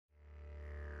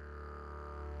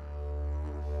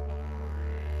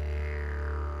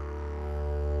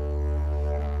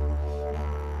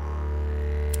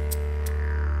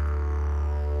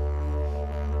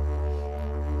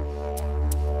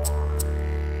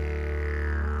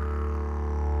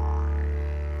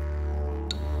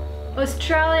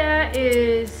Australia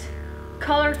is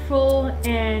colorful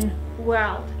and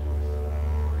wild.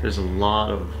 There's a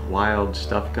lot of wild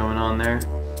stuff going on there.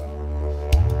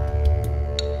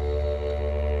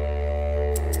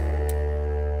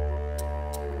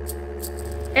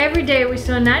 Every day we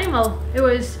saw an animal. It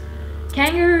was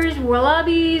kangaroos,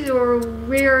 wallabies, or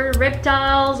weird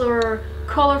reptiles, or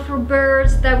colorful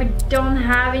birds that we don't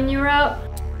have in Europe.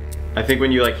 I think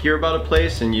when you like hear about a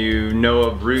place and you know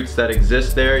of roots that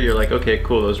exist there, you're like, okay,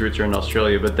 cool, those roots are in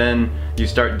Australia. But then you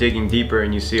start digging deeper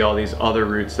and you see all these other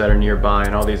roots that are nearby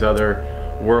and all these other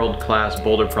world-class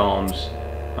boulder problems,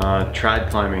 trad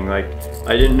climbing. Like,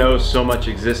 I didn't know so much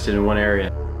existed in one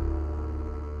area.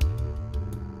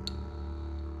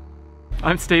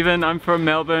 I'm Stephen, I'm from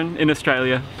Melbourne in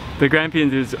Australia. The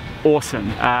Grampians is awesome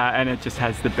and it just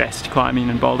has the best climbing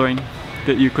and bouldering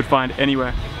that you could find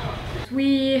anywhere.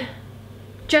 We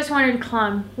just wanted to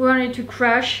climb. We wanted to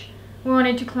crush. We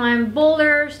wanted to climb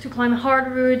boulders, to climb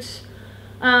hard routes.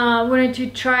 We wanted to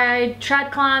try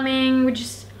trad climbing. We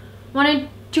just wanted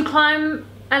to climb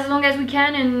as long as we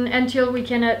can and until we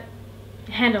cannot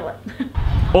handle it.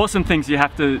 Awesome things you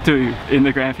have to do in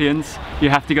the Grampians. You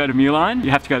have to go to Muline,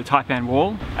 you have to go to Taipan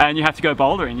Wall, and you have to go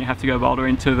bouldering. You have to go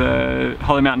bouldering to the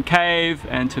Hollow Mountain Cave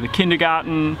and to the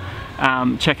kindergarten.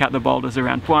 Check out the boulders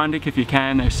around Buandik if you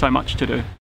can. There's so much to do.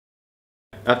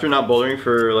 After not bouldering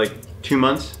for like 2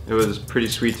 months, it was pretty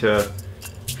sweet to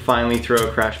finally throw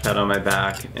a crash pad on my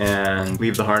back and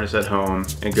leave the harness at home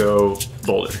and go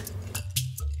boulder.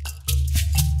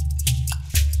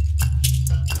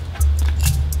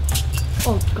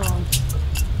 Oh god.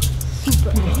 Super.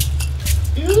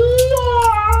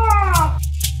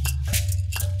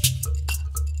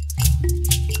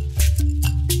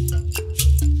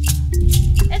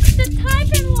 It's the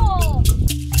Taipan Wall!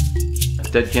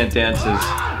 Dead Can't Dance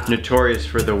is notorious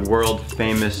for the world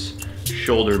famous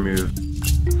shoulder move.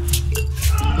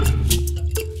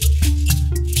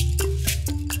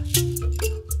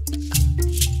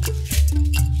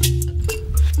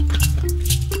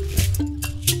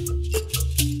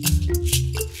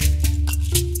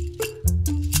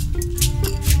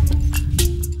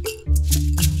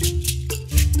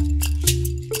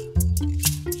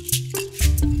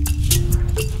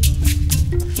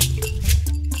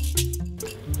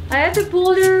 I had the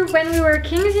boulder when we were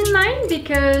kings in mind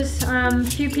because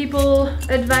few people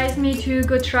advised me to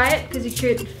go try it because it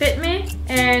could fit me,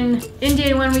 and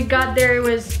indeed when we got there it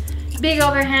was big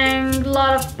overhang,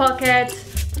 lot of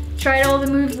pockets. Tried all the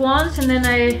moves once and then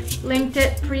I linked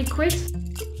it pretty quick.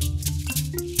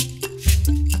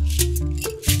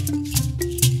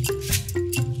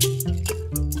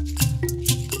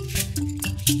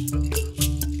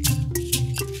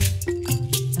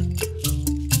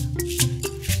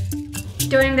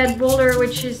 Doing that boulder,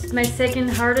 which is my second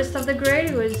hardest of the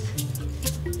grade, was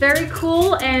very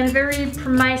cool and very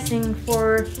promising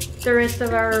for the rest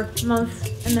of our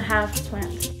month and a half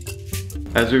planned.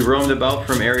 As we roamed about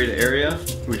from area to area,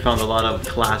 we found a lot of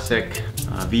classic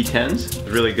V10s. It's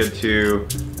really good to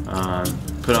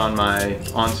put on my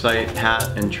on-site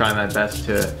hat and try my best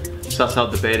to suss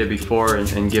out the beta before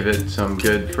and give it some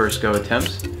good first go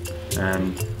attempts.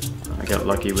 And I got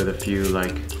lucky with a few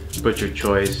like Butcher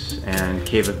Choice and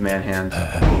Cave of Manhand.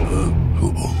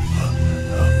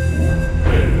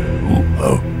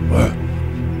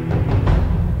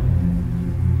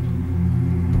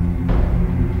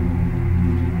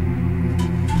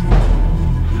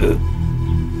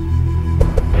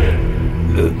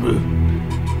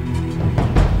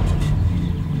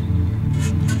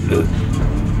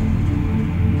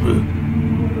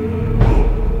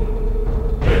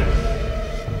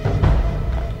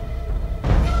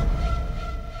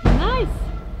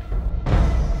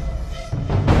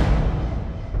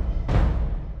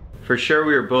 For sure,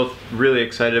 we were both really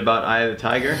excited about Eye of the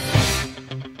Tiger.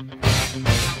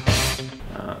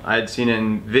 I had seen it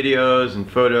in videos and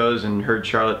photos and heard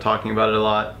Charlotte talking about it a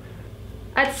lot.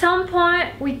 At some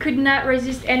point, we could not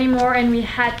resist anymore and we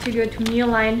had to go to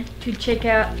Muline to check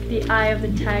out the Eye of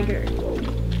the Tiger.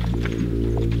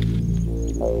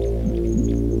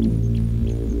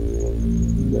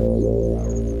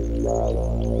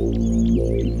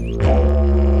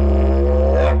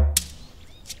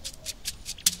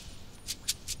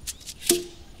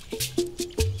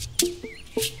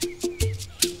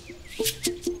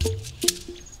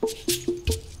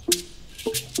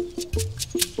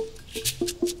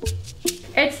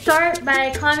 It starts by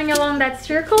climbing along that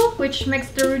circle, which makes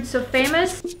the route so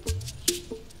famous.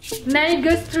 And then it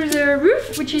goes through the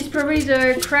roof, which is probably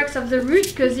the crux of the route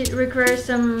because it requires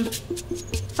some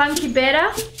funky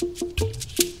beta.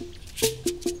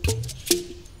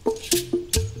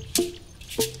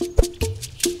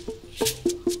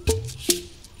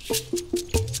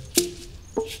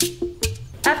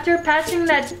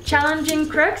 that challenging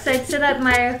crux, I'd say that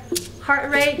my heart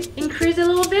rate increased a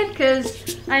little bit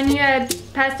because I knew I'd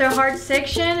passed a hard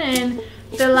section and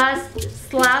the last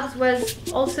slabs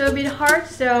was also a bit hard,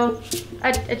 so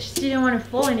I just didn't want to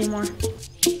fall anymore.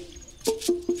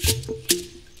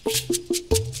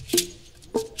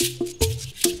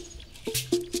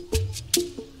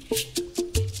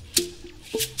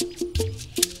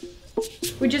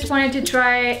 We just wanted to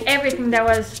try everything that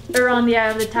was around the Eye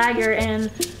of the Tiger, and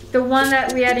the one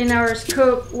that we had in our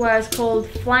scope was called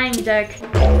Flying Duck.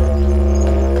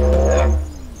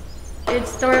 It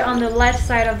started on the left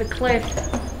side of the cliff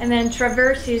and then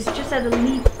traverses just at the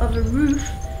lip of a roof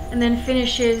and then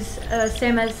finishes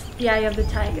same as the Eye of the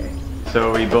Tiger.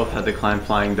 So we both had to climb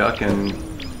Flying Duck and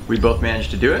we both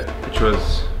managed to do it, which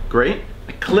was great.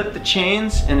 I clipped the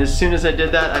chains and as soon as I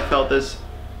did that I felt this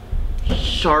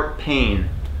sharp pain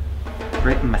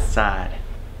right in my side.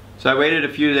 So I waited a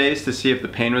few days to see if the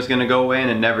pain was gonna go away and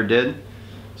it never did.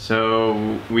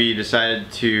 So we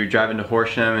decided to drive into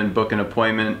Horsham and book an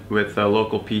appointment with a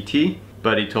local PT,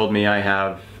 but he told me I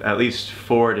have at least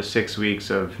 4 to 6 weeks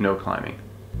of no climbing.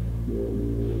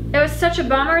 It was such a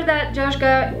bummer that Josh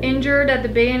got injured at the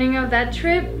beginning of that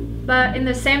trip, but in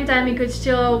the same time he could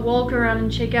still walk around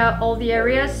and check out all the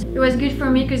areas. It was good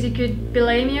for me because he could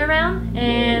belay me around,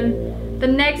 and the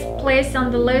next place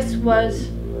on the list was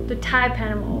the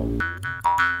Taipan Wall.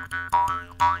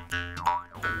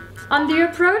 On the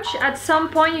approach, at some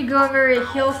point you go over a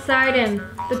hillside and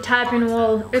the Taipan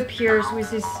Wall appears with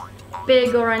this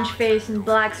big orange face and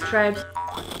black stripes.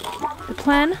 The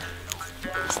plan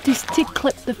is to stick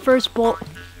clip the first bolt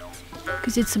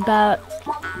because it's about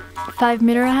 5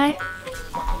 meters high.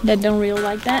 They don't really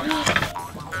like that.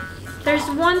 There's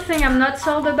one thing I'm not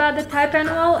sold about the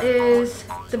Taipan Wall is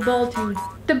the bolting.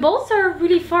 The bolts are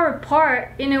really far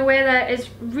apart in a way that is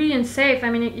really unsafe. I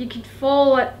mean, you could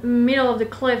fall at the middle of the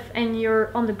cliff and you're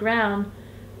on the ground.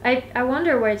 I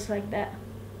wonder why it's like that.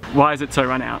 Why is it so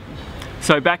run out?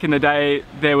 So back in the day,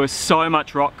 there was so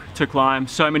much rock to climb,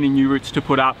 so many new routes to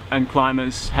put up, and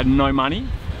climbers had no money,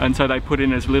 and so they put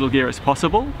in as little gear as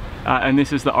possible. And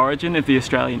this is the origin of the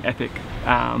Australian Epic.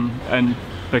 And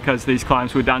because these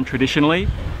climbs were done traditionally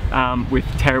with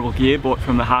terrible gear bought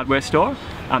from the hardware store,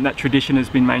 that tradition has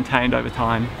been maintained over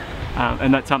time.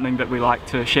 And that's something that we like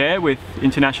to share with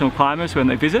international climbers when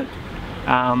they visit,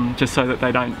 just so that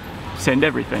they don't send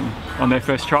everything on their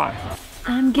first try.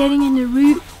 I'm getting in a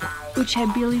route which I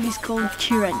believe is called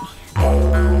Tyranny.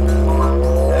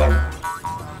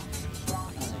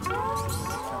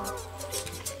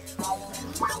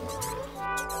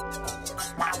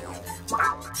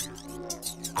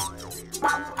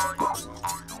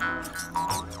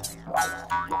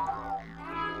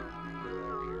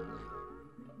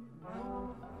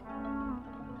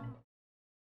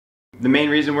 The main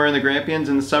reason we're in the Grampians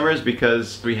in the summer is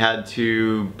because we had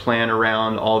to plan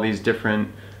around all these different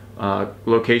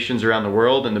locations around the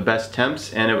world and the best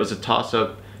temps, and it was a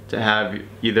toss-up to have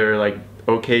either like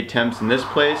okay temps in this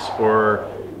place or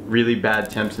really bad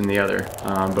temps in the other.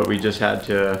 But we just had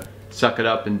to suck it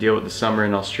up and deal with the summer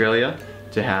in Australia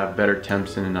to have better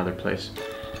temps in another place.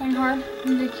 Trying hard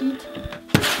in the heat.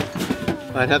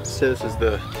 I'd have to say this is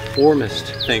the warmest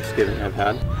Thanksgiving I've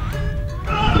had.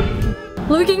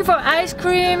 Looking for ice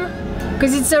cream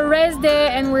because it's a rest day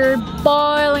and we're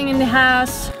boiling in the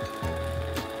house.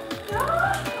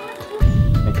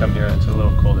 And come here, it's a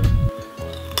little colder.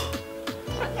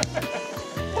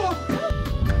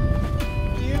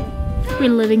 We're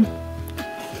living.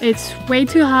 It's way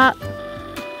too hot.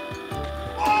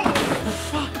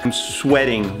 I'm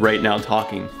sweating right now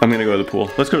talking. I'm gonna go to the pool.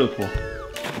 Let's go to the pool.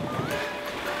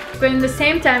 But in the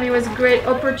same time, it was a great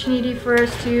opportunity for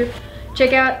us to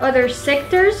check out other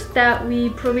sectors that we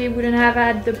probably wouldn't have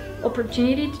had the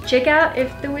opportunity to check out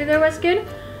if the weather was good.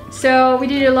 So we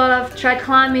did a lot of trad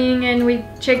climbing and we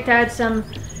checked out some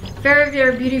very,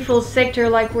 very beautiful sector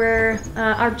like where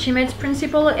Archimedes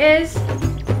Principle is.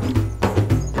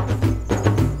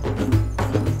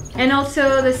 And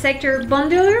also the sector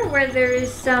Bondelur, where there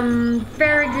is some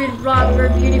very good rock, very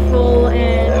beautiful,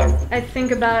 and I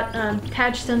think about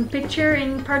Touchstone Picture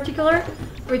in particular,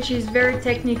 which is very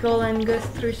technical and goes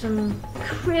through some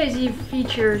crazy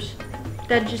features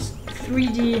that just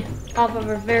 3D off of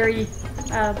a very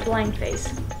blank face.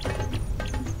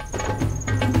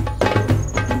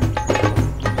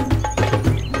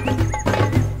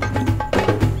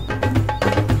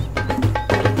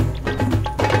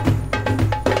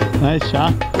 Nice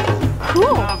shot.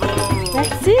 Cool.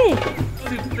 That's it.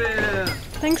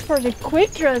 Thanks for the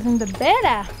quick draws and the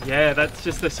beta. Yeah, that's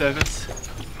just the service.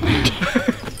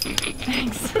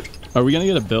 Thanks. Are we gonna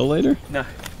get a bill later? No.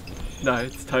 No,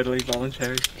 it's totally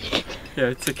voluntary. Yeah,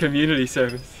 it's a community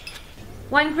service.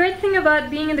 One great thing about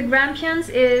being in the Grampians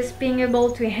is being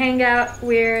able to hang out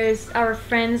with our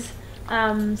friends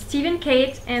Steve and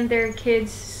Kate and their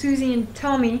kids Susie and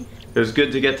Tommy. It was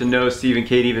good to get to know Steve and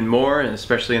Kate even more, and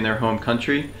especially in their home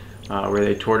country, where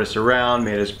they toured us around,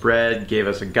 made us bread, gave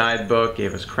us a guidebook,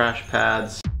 gave us crash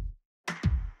pads.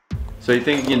 So you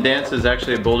think you can dance is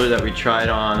actually a boulder that we tried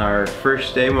on our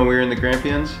first day when we were in the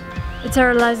Grampians? It's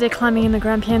our last day climbing in the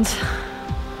Grampians.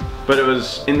 But it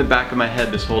was in the back of my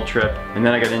head this whole trip, and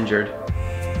then I got injured.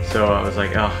 So I was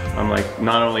like, oh, I'm like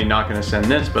not only not gonna send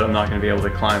this, but I'm not gonna be able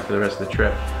to climb for the rest of the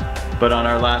trip. But on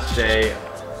our last day,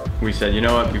 we said, you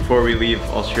know what, before we leave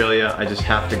Australia, I just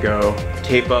have to go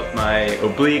tape up my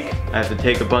oblique. I have to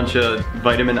take a bunch of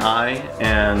vitamin I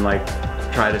and like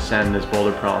try to send this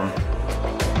boulder problem.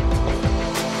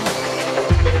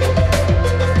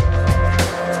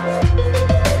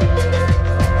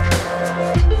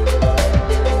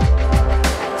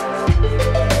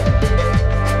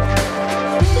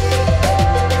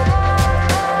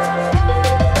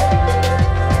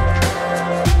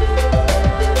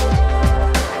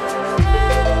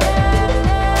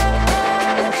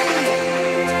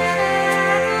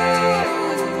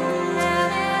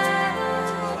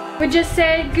 We just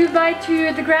said goodbye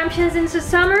to the Grampians in the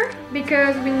summer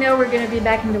because we know we're gonna be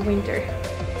back in the winter.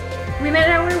 We made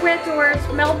our way towards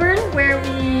Melbourne where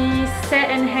we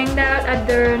sat and hanged out at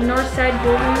the Northside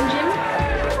Bouldering Gym.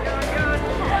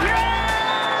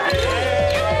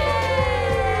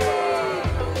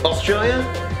 Australia,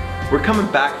 we're coming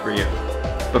back for you.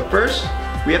 But first,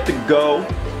 we have to go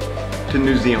to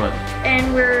New Zealand.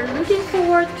 And we're looking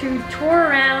forward to tour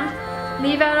around,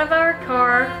 leave out of our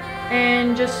car,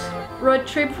 and just road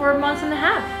trip for a month and a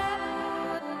half.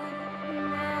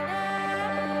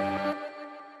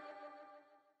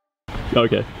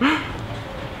 Okay.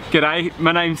 G'day,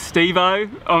 my name's Steve-O.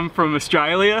 I'm from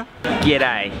Australia.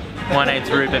 G'day, my name's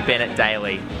Ruben Bennett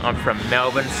Daly. I'm from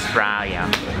Melbourne, Australia.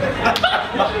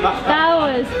 That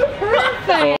was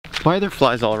perfect! Why are there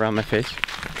flies all around my face?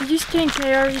 You stink,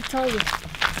 I already told you.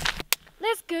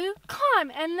 Let's go,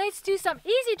 climb, and let's do some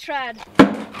easy trad.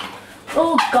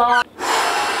 Oh god.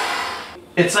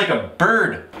 It's like a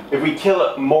bird. If we kill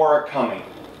it, more are coming.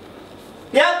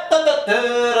 Yeah.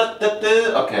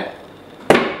 Okay.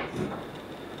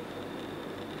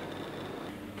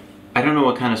 I don't know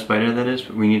what kind of spider that is,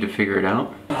 but we need to figure it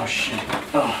out. Oh shit.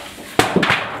 Oh.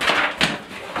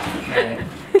 Okay.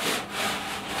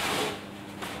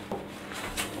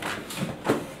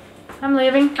 I'm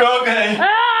leaving. Okay.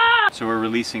 Ah! So we're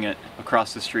releasing it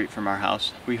across the street from our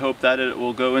house. We hope that it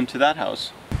will go into that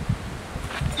house.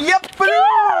 Yep!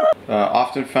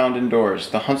 Often found indoors.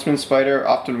 The huntsman spider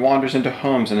often wanders into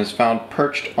homes and is found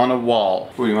perched on a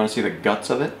wall. Ooh, you want to see the guts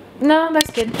of it? No,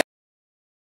 that's good.